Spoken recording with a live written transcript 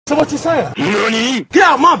So what you saying? Nani? Get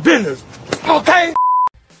out my business, okay?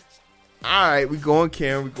 Alright, we going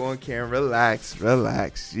Karen. Relax.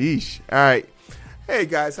 Sheesh. Alright. Hey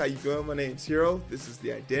guys, how you doing? My name's Hero. This is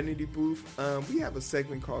the Identity Booth. We have a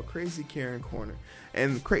segment called Crazy Karen Corner.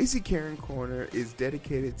 And Crazy Karen Corner is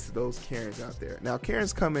dedicated to those Karens out there. Now,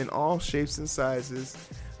 Karens come in all shapes and sizes,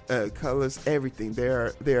 colors, everything.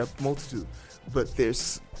 There are multitude. But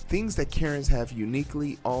there's things that Karens have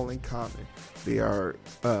uniquely all in common. They are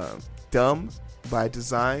dumb by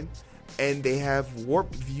design, and they have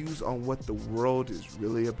warped views on what the world is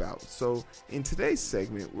really about. So in today's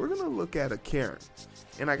segment, we're going to look at a Karen.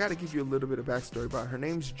 And I got to give you a little bit of backstory about her. Her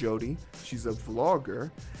name's Jodie. She's a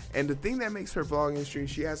vlogger. And the thing that makes her vlogging stream,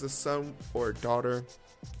 she has a son or a daughter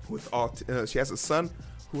with she has a son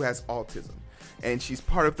who has autism. And she's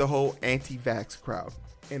part of the whole anti-vax crowd.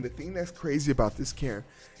 And the thing that's crazy about this Karen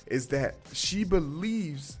is that she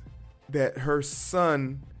believes that her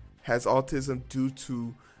son has autism due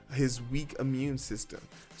to his weak immune system.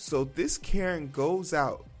 So this Karen goes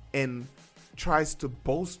out and tries to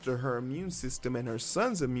bolster her immune system and her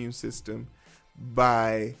son's immune system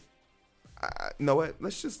by you know what?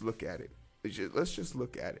 Let's just look at it. Let's just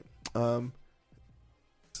look at it.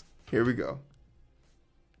 Here we go.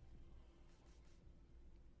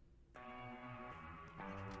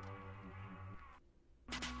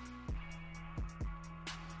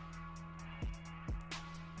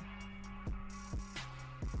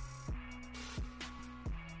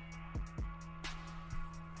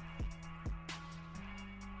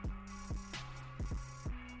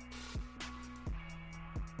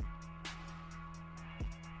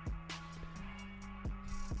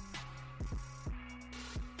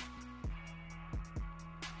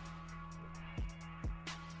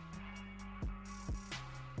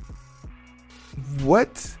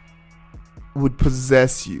 What would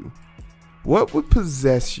possess you? What would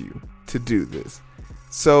possess you to do this?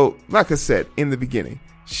 So, like I said in the beginning,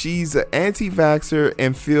 she's an anti-vaxxer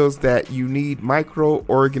and feels that you need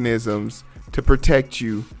microorganisms to protect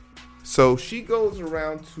you. So she goes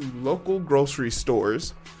around to local grocery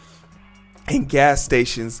stores and gas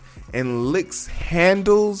stations and licks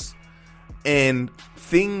handles and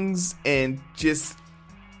things and just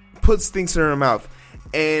puts things in her mouth.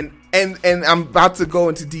 And I'm about to go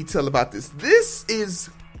into detail about this. This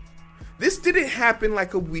didn't happen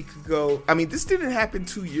like a week ago. I mean, this didn't happen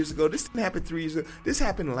 2 years ago. This didn't happen 3 years ago. This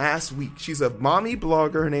happened last week. She's a mommy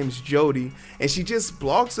blogger. Her name is Jodie. And she just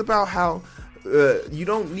blogs about how you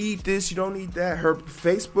don't need this, you don't need that. Her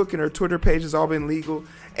Facebook and her Twitter page has all been legal.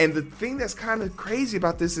 And the thing that's kind of crazy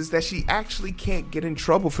about this is that she actually can't get in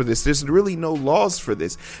trouble for this. There's really no laws for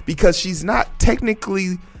this because she's not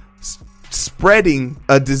technically spreading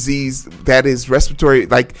a disease that is respiratory,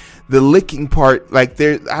 like the licking part. Like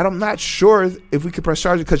I'm not sure if we could press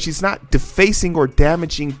charges because she's not defacing or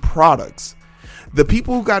damaging products. The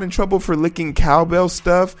people who got in trouble for licking cowbell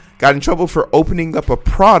stuff got in trouble for opening up a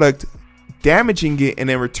product, damaging it, and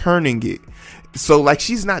then returning it. So like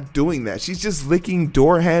she's not doing that. She's just licking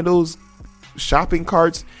door handles, shopping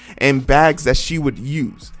carts, and bags that she would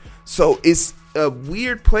use. So it's a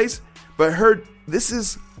weird place, but this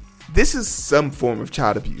is some form of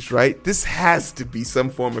child abuse, right? This has to be some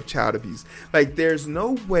form of child abuse. Like, there's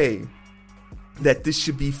no way that this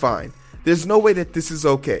should be fine. There's no way that this is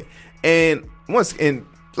okay. And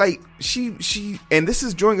she and this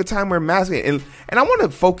is during a time where masking and I want to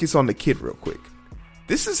focus on the kid real quick.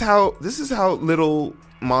 This is how little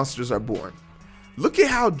monsters are born. Look at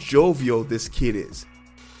how jovial this kid is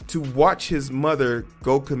to watch his mother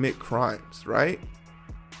go commit crimes, right?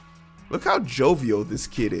 Look how jovial this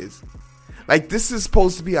kid is. Like, this is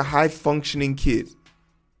supposed to be a high-functioning kid.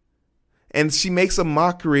 And she makes a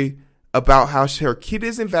mockery about how her kid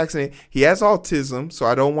isn't vaccinated. He has autism, so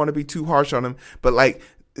I don't want to be too harsh on him. But,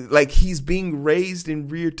 like he's being raised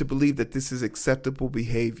and reared to believe that this is acceptable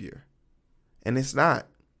behavior. And it's not.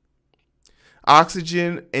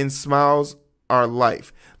 Oxygen and smiles are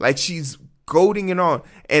life. Like, she's goading it on.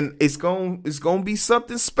 And it's going to be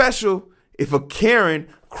something special if a Karen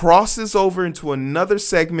crosses over into another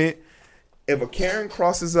segment.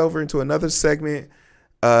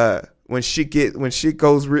 When she gets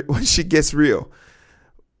real,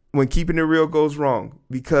 when keeping it real goes wrong,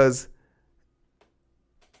 because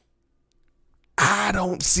I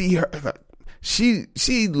don't see her. She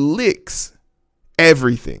licks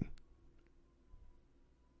everything.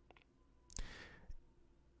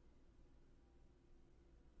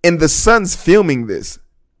 And the son's filming this.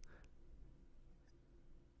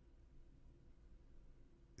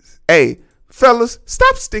 Hey, fellas,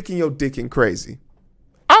 stop sticking your dick in crazy.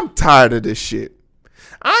 I'm tired of this shit.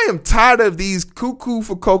 I am tired of these cuckoo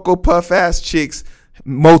for Cocoa Puff ass chicks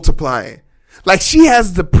multiplying. Like, she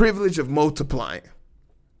has the privilege of multiplying.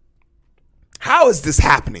 How is this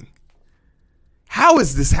happening? How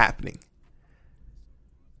is this happening?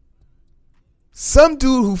 Some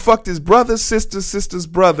dude who fucked his brother's sister's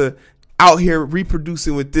brother out here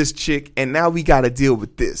reproducing with this chick, and now we got to deal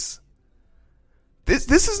with this.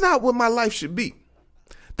 This is not what my life should be.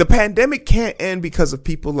 The pandemic can't end because of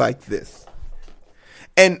people like this.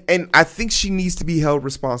 And I think she needs to be held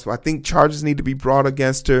responsible. I think charges need to be brought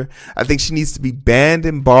against her. I think she needs to be banned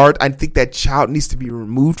and barred. I think that child needs to be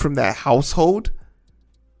removed from that household.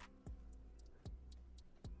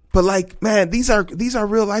 But like, man, these are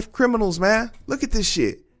real life criminals, man. Look at this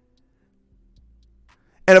shit.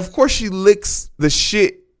 And of course she licks the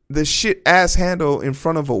shit ass handle in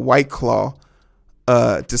front of a White Claw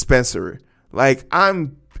dispensary. Like, I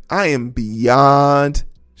am beyond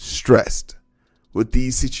stressed with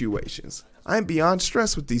these situations. I'm beyond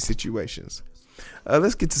stressed with these situations.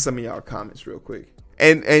 Let's get to some of y'all comments real quick.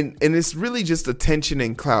 And it's really just attention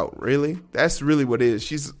and clout, really. That's really what it is.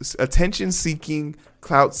 She's attention seeking,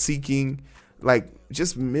 clout seeking, like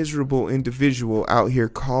just miserable individual out here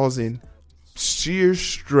causing sheer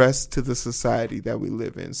stress to the society that we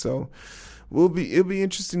live in. So it'll be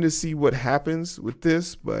interesting to see what happens with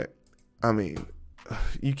this, but I mean,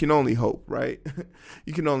 you can only hope, right?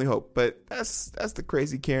 You can only hope. But that's the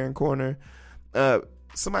crazy Karen corner.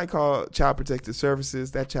 Somebody call Child Protective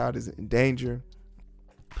Services. That child is in danger.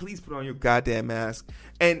 Please put on your goddamn mask.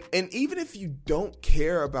 And even if you don't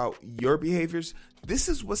care about your behaviors, this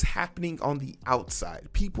is what's happening on the outside.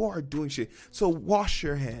 People are doing shit. So wash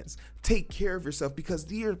your hands. Take care of yourself, because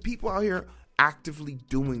there are people out here actively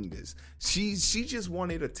doing this. She just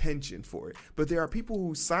wanted attention for it. But there are people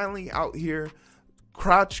who silently out here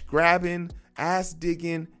crotch grabbing, ass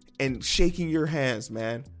digging, and shaking your hands,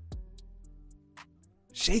 man.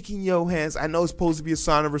 Shaking your hands. I know it's supposed to be a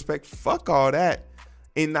sign of respect. Fuck all that.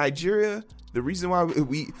 In Nigeria, the reason why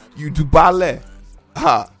you do ballet,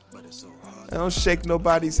 I don't shake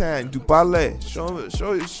nobody's hand. Do ballet.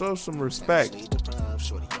 Show some respect.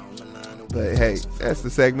 But hey, that's the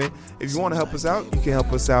segment. If you want to help us out, you can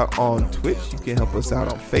help us out on Twitch. You can help us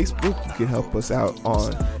out on Facebook. You can help us out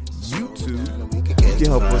on YouTube. You can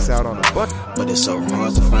help us out on a button. But it's so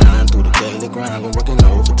hard to find through the daily grind. We're working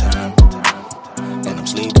overtime. And I'm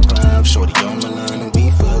sleep deprived. Shorty on the line and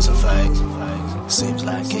we feel some fight. Seems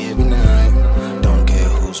like every night. Don't care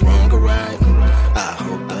who's wrong or right. I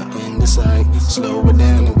hope the end is sight. Slow it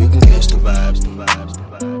down and we can catch the vibes.